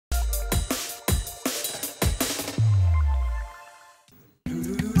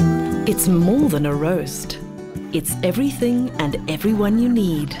It's more than a roast. It's everything and everyone you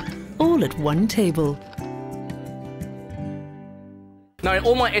need, all at one table. Now, in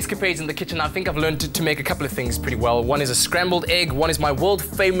all my escapades in the kitchen, I think I've learned to make a couple of things pretty well. One is a scrambled egg, one is my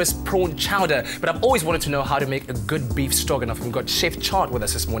world-famous prawn chowder. But I've always wanted to know how to make a good beef stroganoff. We've got Chef Tjaart with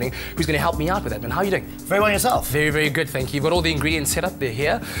us this morning, who's going to help me out with that. Man, how are you doing? Very well yourself. Very, very good, thank you. You've got all the ingredients set up, they're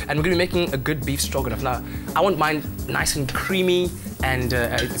here, and we're going to be making a good beef stroganoff. Now, I want mine nice and creamy, and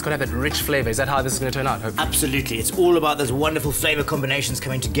it's got to have that rich flavour. Is that how this is going to turn out, hopefully? Absolutely. It's all about those wonderful flavour combinations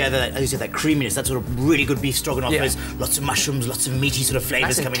coming together. As you said, that creaminess, that sort of really good beef stroganoff. Yeah. There's lots of mushrooms, lots of meaty sort of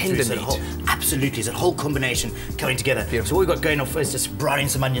flavours Nice coming and through. tender meat. Absolutely. It's a whole combination coming together. Beautiful. So what we've got going on first is just browning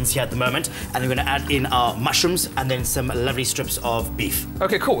some onions here at the moment, and we're going to add in our mushrooms and then some lovely strips of beef.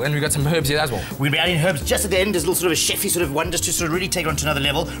 Okay, cool. And we've got some herbs here as well. We're going to be adding herbs just at the end. There's a little sort of a chefy sort of one just to sort of really take it on to another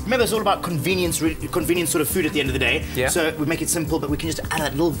level. Remember, it's all about convenience sort of food at the end of the day. Yeah. So we make it simple, but we can just add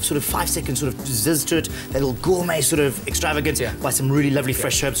that little sort of 5-second sort of zizz to it, that little gourmet sort of extravagance by some really lovely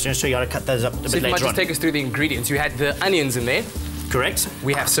fresh herbs. I'm going to show you how to cut those up a bit So if you might later just on. take us through the ingredients. You had the onions in there. Correct.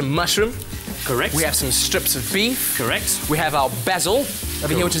 We have some mushroom. Correct. We have some strips of beef. Correct. We have our basil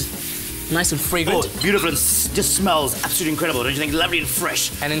over here, which is nice and fragrant. Oh, beautiful and just smells absolutely incredible. Don't you think? Lovely and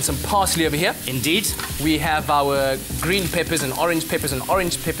fresh. And then some parsley over here. Indeed. We have our green peppers and orange peppers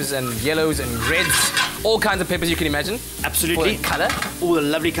and yellows and reds. All kinds of peppers you can imagine. Absolutely. For the colour. All the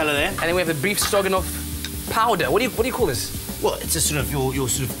lovely colour there. And then we have the beef stroganoff powder. What do you call this? Well, it's just sort of your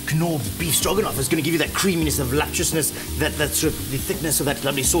sort of Knorr beef stroganoff. It's going to give you that creaminess, the voluptuousness, that sort of the thickness of that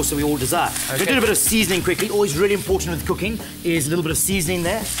lovely sauce that we all desire. Okay. We're doing a bit of seasoning quickly. Always really important with cooking is a little bit of seasoning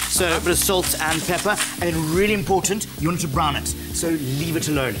there. So a bit of salt and pepper. And then really important, you want it to brown it. So leave it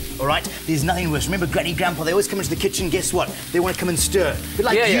alone, all right? There's nothing worse. Remember Granny, Grandpa, they always come into the kitchen, guess what? They want to come and stir. But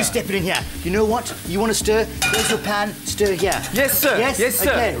like you stepping in here. You know what? You want to stir? There's your pan, stir here. Yes, sir. Yes? Yes,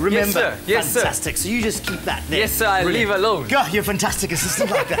 sir. Okay, remember. Yes, sir. Yes, fantastic. So you just keep that there. Yes, sir, I leave alone. God, you're a fantastic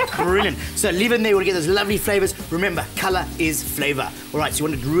assistant like that. Brilliant. So leave it in there, we'll get those lovely flavours. Remember, colour is flavour. All right, so you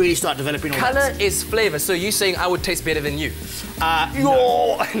want to really start developing all that. Colour is flavour, so you're saying I would taste better than you?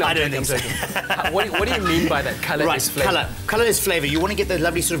 No, I don't think so. What do you mean by that? Colour is flavour? Colour is flavour. You want to get those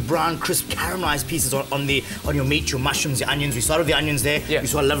lovely sort of brown, crisp, caramelised pieces on your meat, your mushrooms, your onions. We started with the onions there. Yeah. You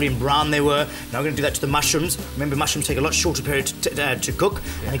saw how lovely and brown they were. Now we're going to do that to the mushrooms. Remember, mushrooms take a lot shorter period to cook.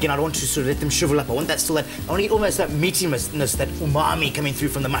 Yeah. And again, I don't want to sort of let them shrivel up. I want that still I want to get almost that meatiness, that umami coming through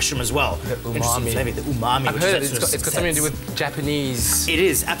from the mushroom as well. The umami. Interesting flavour, the umami. I've heard it's got something to do with Japanese. It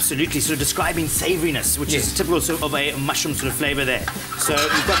is, absolutely. Sort of describing savouriness, which is typical sort of a mushroom sort of flavour there. So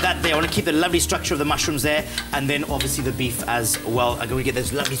you've got that there. I want to keep the lovely structure of the mushrooms there, and then obviously the beef as well. I'm going to get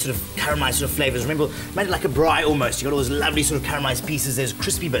those lovely sort of caramelised sort of flavours. Remember, made it like a braai almost. You've got all those lovely sort of caramelised pieces. There's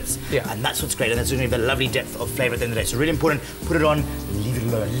crispy bits. Yeah. And that's what's great. And that's going to give a lovely depth of flavour at the end of the day. So really important, put it on, leave it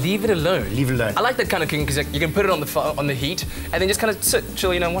alone. Leave it alone? Leave it alone. I like that kind of cooking because you can put it on the heat and then just kind of sit,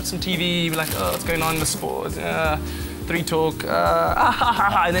 chill, watch some TV, be like, oh, what's going on in the sport? Three talk,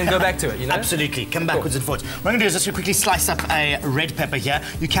 and then go back to it, Absolutely, come backwards and forwards. What I'm going to do is just quickly slice up a red pepper here.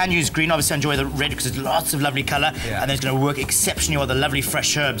 You can use green, obviously I enjoy the red because it's lots of lovely colour, and then it's going to work exceptionally well with the lovely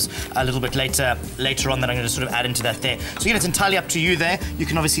fresh herbs a little bit later on that I'm going to sort of add into that there. So again, it's entirely up to you there. You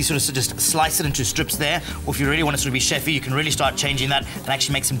can obviously sort of just slice it into strips there, or if you really want to sort of be chefy, you can really start changing that and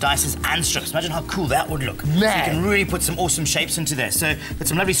actually make some dices and strips. Imagine how cool that would look. Man. So you can really put some awesome shapes into there. So got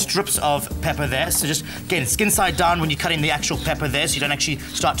some lovely strips of pepper there. So just, again, skin side down when you cut in the actual pepper there, so you don't actually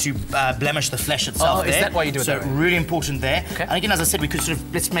start to blemish the flesh itself. Oh, is that why you do it that way? So really important there. Okay. And again, as I said, we could sort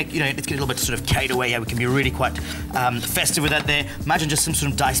of, let's get a little bit sort of carried away here. We can be really quite festive with that there. Imagine just some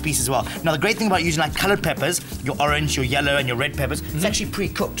sort of diced piece as well. Now, the great thing about using like coloured peppers, your orange, your yellow, and your red peppers, it's actually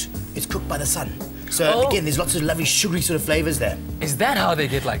pre-cooked. It's cooked by the sun. So again, there's lots of lovely sugary sort of flavours there. Is that how they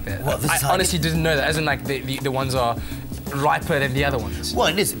get like that? Well, I honestly didn't know that, as in like the ones are riper than the other ones. Well,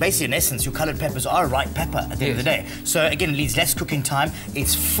 it is. Basically, in essence, your coloured peppers are a ripe pepper at the end of the day. So again, it needs less cooking time.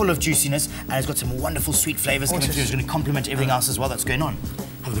 It's full of juiciness, and it's got some wonderful sweet flavours coming through. It's going to complement everything else as well that's going on.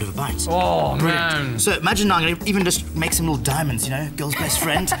 Have a bit of a bite. Oh, brilliant. Man. So imagine now, I'm going to even just make some little diamonds, girl's best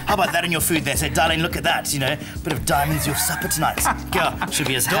friend. How about that in your food there? Say, darling, look at that, bit of diamonds, your supper tonight. Girl, should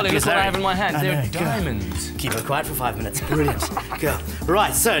be as happy darling, as look what I Larry. have in my hand. They're Girl. diamonds. Keep it quiet for 5 minutes. Brilliant. Girl.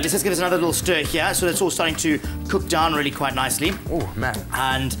 Right, so let's just give us another little stir here. So it's all starting to cook down really quite nicely. Oh, man.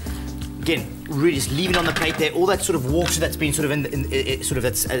 And again, really just leave it on the plate there. All that sort of water that's been sort of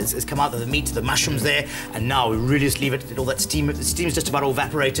that's come out of the meat, the mushrooms there, and now we really just leave it. All that steam, the steam is just about all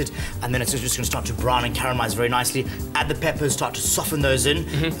evaporated, and then it's just going to start to brown and caramelize very nicely. Add the peppers, start to soften those in,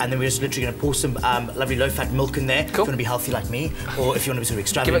 and then we're just literally going to pour some lovely low-fat milk in there. Cool. If you want to be healthy like me, or if you want to be sort of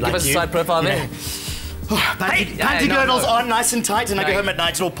extravagant like you. Give us a side profile there. Panty girdles are nice and tight, and I go home at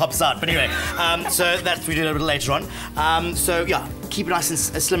night, it all pops out. But anyway, so that's we do a little bit later on. So yeah, keep it nice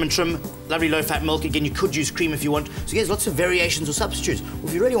and slim and trim. Lovely low-fat milk. Again, you could use cream if you want. So there's lots of variations or substitutes. Or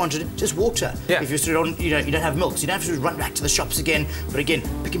if you really wanted, just water. Yeah. If you sort of you don't have milk, so you don't have to run back to the shops again. But again,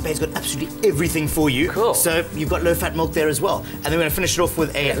 Pick n Pay's got absolutely everything for you. Cool. So you've got low-fat milk there as well. And then we're going to finish it off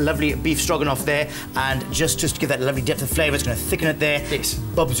with a lovely beef stroganoff there, and just to give that lovely depth of flavour, it's going to thicken it there. Yes.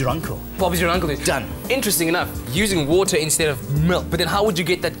 Bob's your uncle. Bob's your uncle. Done. Interesting enough, using water instead of milk. But then how would you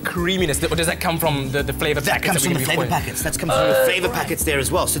get that creaminess? Or does that come from the flavour packets? That comes from the flavour packets. That comes from the flavour packets there as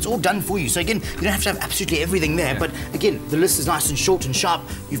well. So it's all done for you. So again, you don't have to have absolutely everything there. But again, the list is nice and short and sharp.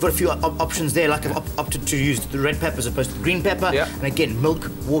 You've got a few options there, like I've opted to use the red pepper as opposed to the green pepper. Yeah. And again,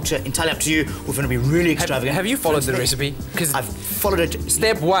 milk, water, entirely up to you. We're going to be really extravagant. Have you followed the recipe? Because I've followed it.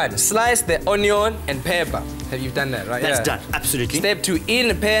 Step 1, slice the onion and pepper. Have you done that, right? That's done, absolutely. Step 2,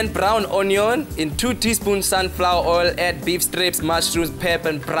 in a pan, brown onion. In 2 teaspoons sunflower oil, add beef strips, mushrooms, pepper,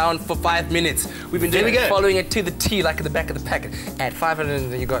 and brown for 5 minutes. We've been following it to the T, like at the back of the packet. Add 500,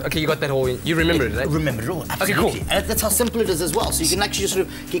 and you got that whole. You remember it, right? Remember it all, absolutely. Okay, cool. And that's how simple it is as well. So you can actually just sort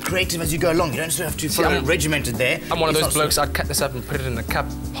of get creative as you go along. You don't sort of have to follow it regimented there. I'm one of those blokes. I'd cut this up and put it in a cup,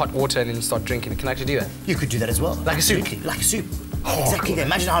 hot water, and then start drinking. Can I actually do that? You could do that as well. Like a soup. Like a soup. Exactly. Cool.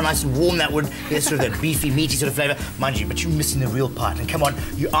 Imagine how nice and warm that would get, sort of that beefy, meaty sort of flavour. Mind you, but you're missing the real part. And come on,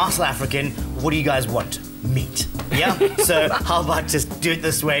 you are South African. What do you guys want? Meat. Yeah? So how about just do it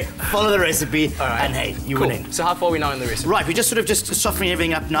this way, follow the recipe, and hey, you're winning. So how far are we now in the recipe? Right, we're just softening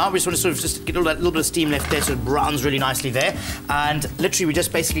everything up now. We just want to sort of just get a little bit of steam left there so it browns really nicely there. And literally we're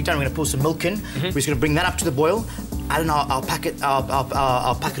just basically done. We're going to pour some milk in. We're just going to bring that up to the boil. Add in our packet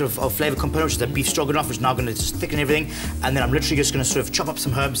of flavour component, which is the beef stroganoff, which is now going to just thicken everything. And then I'm literally just going to sort of chop up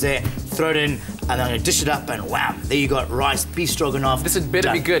some herbs there, throw it in, and then I'm going to dish it up, and wham, there you got rice, beef stroganoff. This had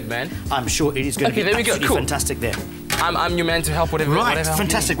better be good, man. I'm sure it is going to be absolutely fantastic there. I'm your man to help whatever. Right,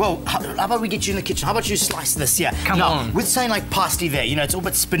 fantastic. Well, how about we get you in the kitchen? How about you slice this here? Come on. With saying like parsley there, you know, it's all a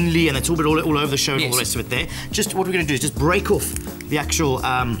bit spindly and it's all a bit all over the show and all the rest of it there. Just what we're going to do is just break off the actual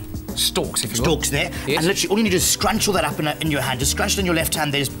stalks, if you will. Stalks there, and literally all you need to do is scrunch all that up in your hand. Just scrunch it in your left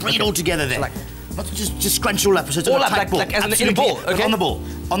hand there. Just bring it all together there. Like, not just scrunch it all up. So it's all up, like as in a ball. Okay. On the ball.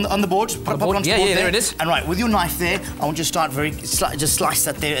 On the board. Pop it onto the board there it is. And right, with your knife there, I want you to start just slice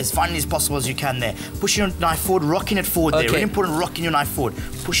that there as finely as possible as you can there. Pushing your knife forward, rocking it forward there. Really important, rocking your knife forward.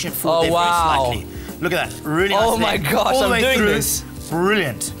 Pushing it forward there very slightly. Look at that. Really nice. Oh my gosh, I'm doing this.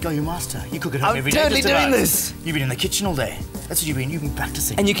 Brilliant. Go, you master. You cook at home every day. I'm totally doing this. You've been in the kitchen all day. That's what you've been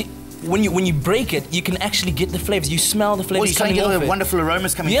practicing. And you can, when you break it, you can actually get the flavors. You smell the flavors. Well, you can get all the wonderful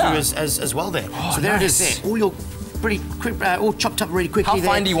aromas coming through as well there. Oh, so there it is there. All your pretty quick, all chopped up really quickly. How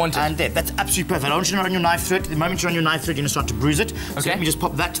fine do you want it? And there, that's absolutely perfect. I don't want you to run your knife through it. The moment you run your knife through it, you're going to start to bruise it. So let me just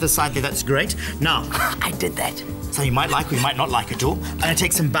pop that to the side there. That's great. Now, I did that. So you might like or you might not like it all. I'm going to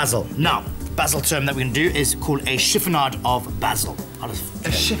take some basil. Now, the basil term that we're going to do is called a chiffonade of basil. A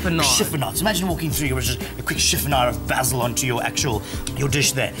chiffonade? Chiffonade. So imagine walking through just a quick chiffonade of basil onto your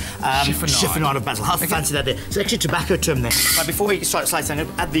dish there. Chiffonade of basil. How fancy that there. It's actually a tobacco term there. Right, before we start slicing, I'm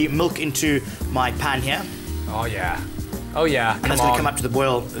going to add the milk into my pan here. Oh yeah. Oh yeah. And that's going to come up to the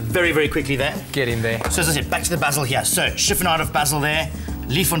boil very, very quickly there. Get in there. So as I said, back to the basil here. So chiffonade of basil there.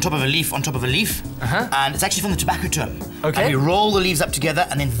 Leaf on top of a leaf on top of a leaf. And it's actually from the tobacco term. Okay. And we roll the leaves up together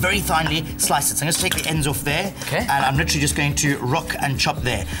and then very finely slice it. So I'm going to take the ends off there. Okay. And I'm literally just going to rock and chop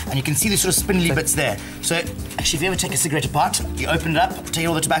there. And you can see these sort of spindly bits there. So actually, if you ever take a cigarette apart, you open it up, take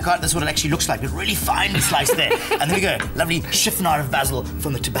all the tobacco out, that's what it actually looks like. But really finely sliced there. And there we go. Lovely chiffonade of basil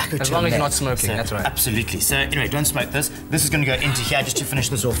from the tobacco term. As long as you're not smoking, so, that's right. Absolutely. So anyway, don't smoke this. This is going to go into here just to finish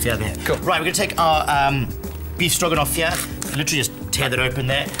this off here there. Cool. Right, we're going to take our beef stroganoff here. Literally just tear that open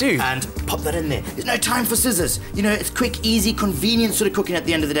there. And pop that in there. There's no time for scissors. You know, it's quick, easy, convenient sort of cooking at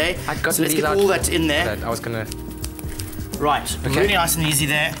the end of the day. So let's get all that in there. I was gonna... Right, really nice and easy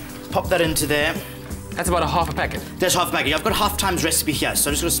there. Pop that into there. That's about a half a packet. There's half a packet. I've got a half times recipe here, so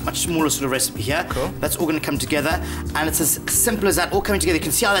I've just got a much smaller sort of recipe here. Cool. That's all going to come together, and it's as simple as that, all coming together. You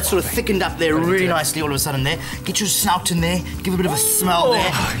can see how that's sort of thickened up there really nicely all of a sudden there. Get your snout in there, give a bit of a smell there.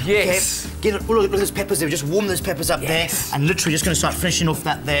 Yes. Okay. Get all of those peppers there, just warm those peppers up there, and literally just going to start finishing off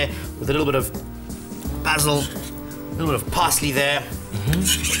that there with a little bit of basil, a little bit of parsley there.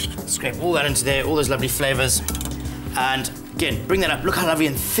 Scrape all that into there, all those lovely flavours, and again, bring that up. Look how lovely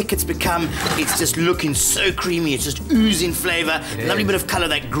and thick it's become. It's just looking so creamy. It's just oozing flavour. Lovely bit of colour,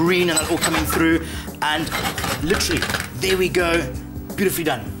 that green and that all coming through. And literally, there we go. Beautifully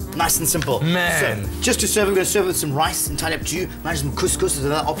done. Nice and simple. Man. So, just to serve, we're going to serve it with some rice, entirely up to you. Might have some couscous, there's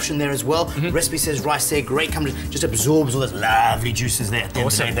another option there as well. Recipe says rice there, great, just absorbs all those lovely juices there at the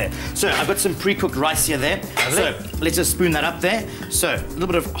end of the day there. So I've got some pre-cooked rice here there. So let's just spoon that up there. So a little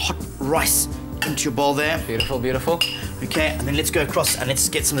bit of hot rice into your bowl there. Beautiful, beautiful. Okay, and then let's go across and let's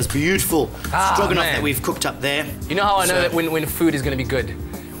get some of this beautiful stroganoff that we've cooked up there. You know how I know that when food is going to be good?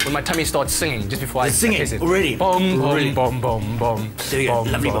 When my tummy starts singing just before I taste it. Already. Boom, boom, boom, boom, boom. There you go,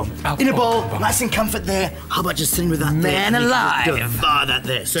 lovely bomb. In a bowl, nice and comfort there. How about just sitting with that there? Man alive. Devour that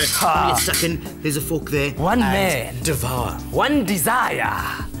there. So, let me get stuck in. There's a fork there. One man. Devour. One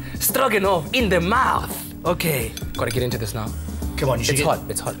desire. Stroganoff in the mouth. Okay, gotta get into this now. Come on, you should It's hot,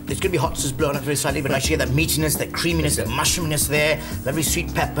 it's hot. It's gonna be hot, just blowing up very slightly, but actually get that meatiness, that creaminess, that mushroominess there, lovely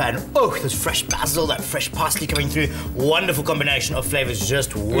sweet pepper, and there's fresh basil, that fresh parsley coming through. Wonderful combination of flavors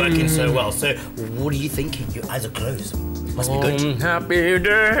just working so well. So, what are you thinking? Your eyes are closed. Must be good. Happy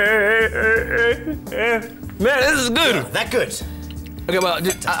day. Man, this is good. Yeah, that good. Okay, well,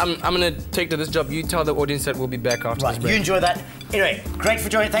 I'm gonna take to this job. You tell the audience that we'll be back after this break. You enjoy that. Anyway, thanks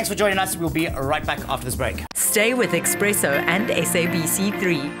for joining us. We'll be right back after this break. Stay with eXpresso and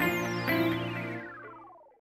SABC3.